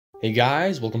Hey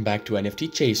guys, welcome back to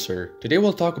NFT Chaser. Today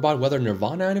we'll talk about whether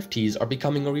Nirvana NFTs are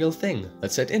becoming a real thing.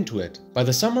 Let's get into it. By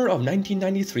the summer of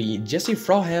 1993, Jesse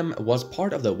Frauham was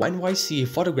part of the NYC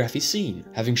photography scene,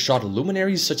 having shot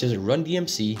luminaries such as Run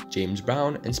DMC, James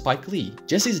Brown, and Spike Lee.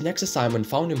 Jesse's next assignment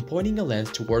found him pointing a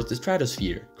lens towards the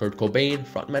stratosphere. Kurt Cobain,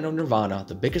 frontman of Nirvana,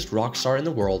 the biggest rock star in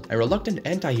the world, a reluctant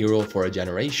anti-hero for a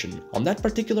generation. On that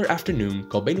particular afternoon,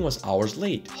 Cobain was hours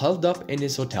late, huddled up in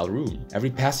his hotel room. Every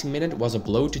passing minute was a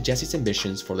blow to Jesse's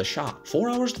ambitions for the shot. 4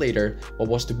 hours later, what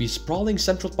was to be sprawling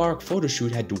Central Park photo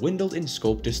shoot had dwindled in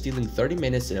scope to stealing 30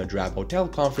 minutes in a drab hotel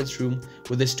conference room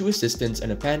with his 2 assistants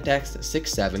and a Pentax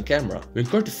 6.7 camera. When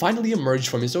Kurt finally emerged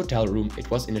from his hotel room,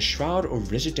 it was in a shroud of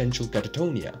residential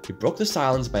catatonia. He broke the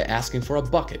silence by asking for a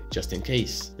bucket, just in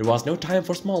case. There was no time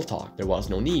for small talk. There was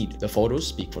no need. The photos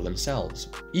speak for themselves.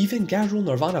 Even casual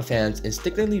Nirvana fans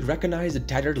instinctively recognized the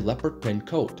tattered leopard print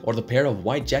coat or the pair of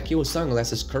white Jackie O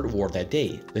sunglasses Kurt wore that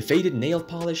day. The faded nail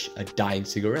polish, a dying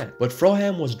cigarette. But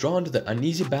Frauham was drawn to the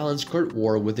uneasy balance Kurt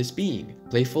wore with his being,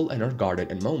 playful and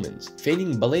unguarded at moments,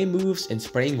 feigning ballet moves and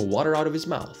spraying water out of his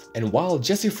mouth. And while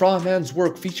Jesse Frauham's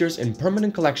work features in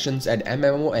permanent collections at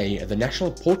MMOA, the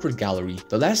National Portrait Gallery,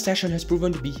 the last session has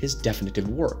proven to be his definitive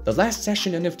work. The last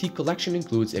session NFT collection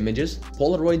includes images,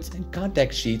 Polaroids, and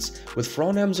contact sheets with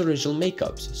Frauham's original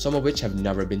makeups, some of which have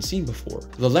never been seen before.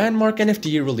 The landmark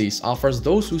NFT release offers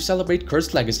those who celebrate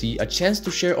Kurt's legacy a chance to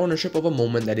share ownership of a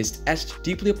moment that is etched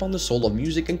deeply upon the soul of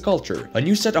music and culture. A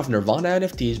new set of Nirvana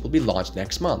NFTs will be launched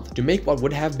next month to make what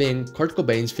would have been Kurt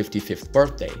Cobain's 55th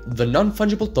birthday. The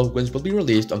non-fungible tokens will be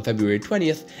released on February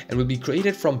 20th and will be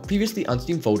created from previously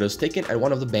unseen photos taken at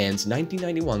one of the band's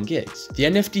 1991 gigs. The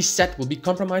NFT set will be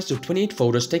comprised of 28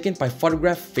 photos taken by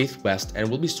photographer Faith West and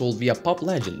will be sold via Pop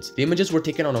Legends. The images were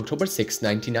taken on October 6,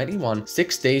 1991,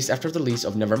 6 days after the release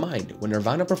of Nevermind, when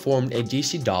Nirvana performed at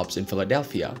JC Dobbs in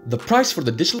Philadelphia. The price for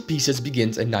the digital pieces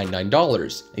begins at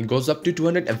 $99 and goes up to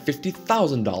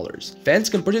 $250,000. Fans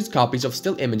can purchase copies of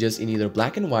still images in either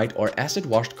black and white or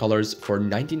acid-washed colors for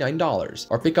 $99,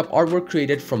 or pick up artwork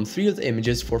created from 3 of the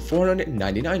images for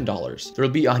 $499. There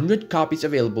will be 100 copies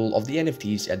available of the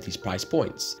NFTs at these price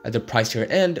points. At the pricier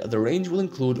end, the range will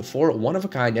include 4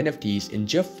 one-of-a-kind NFTs in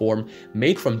GIF form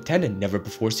made from 10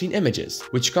 never-before-seen images,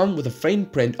 which come with a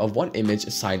framed print of one image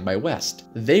signed by West.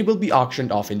 They will be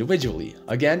auctioned off individually,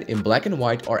 again in black and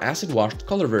white or acid-washed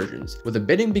color versions, with the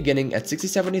bidding beginning at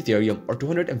 67 Ethereum or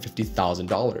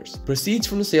 $250,000. Proceeds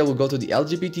from the sale will go to the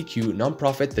LGBTQ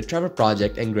nonprofit The Trevor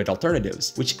Project and Grid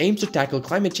Alternatives, which aims to tackle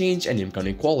climate change and income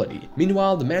inequality.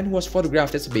 Meanwhile, the man who was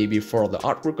photographed as a baby for the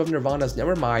artwork of Nirvana's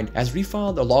Nevermind has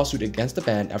refiled a lawsuit against the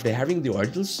band after having the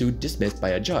original suit dismissed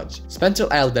by a judge. Spencer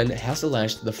Alden has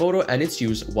alleged the photo and its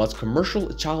use was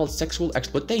commercial child sexual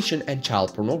exploitation and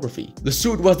child pornography. The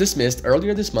suit was dismissed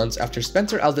earlier this month after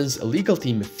Spencer Alden's legal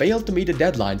team failed to meet a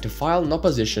deadline to file an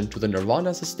opposition to the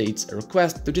Nirvana's estate's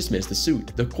request to dismiss the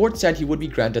suit. The court said he would be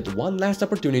granted one last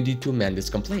opportunity to amend his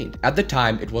complaint. At the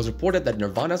time, it was reported that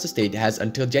Nirvana's estate has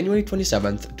until January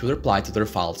 27th to reply to their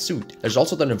filed suit. There's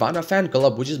also the Nirvana fan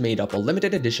club, which is made up of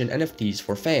limited edition NFTs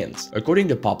for fans. According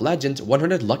to Pop Legends,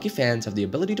 100 lucky fans have the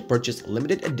ability to purchase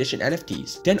limited edition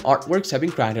NFTs. 10 artworks have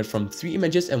been created from 3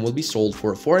 images and will be sold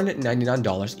for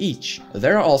 $499 each.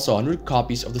 There are also 100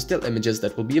 copies of the still images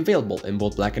that will be available in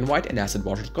both black and white and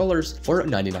acid-washed colors for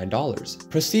 $99.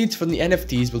 Proceeds from the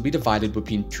NFTs will be divided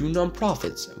between 2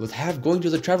 non-profits, with half going to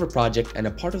the Trevor Project and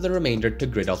a part of the remainder to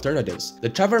Grid Alternatives. The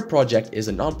Trevor Project is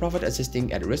a non-profit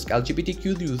assisting at-risk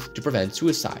LGBTQ youth to prevent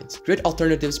suicides. Grid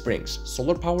Alternatives brings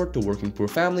solar power to working poor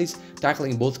families,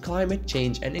 tackling both climate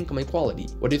change and income equality.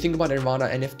 What do you think about Nirvana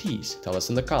NFTs? Tell us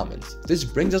in the comments. This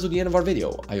brings us to the end of our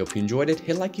video. I hope you enjoyed it.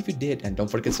 Hit like if you did, and don't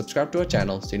forget to subscribe to our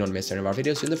channel so you don't miss any of our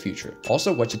videos in the future.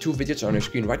 Also, watch the 2 videos on your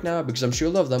screen right now because I'm sure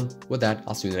you'll love them. With that,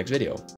 I'll see you in the next video.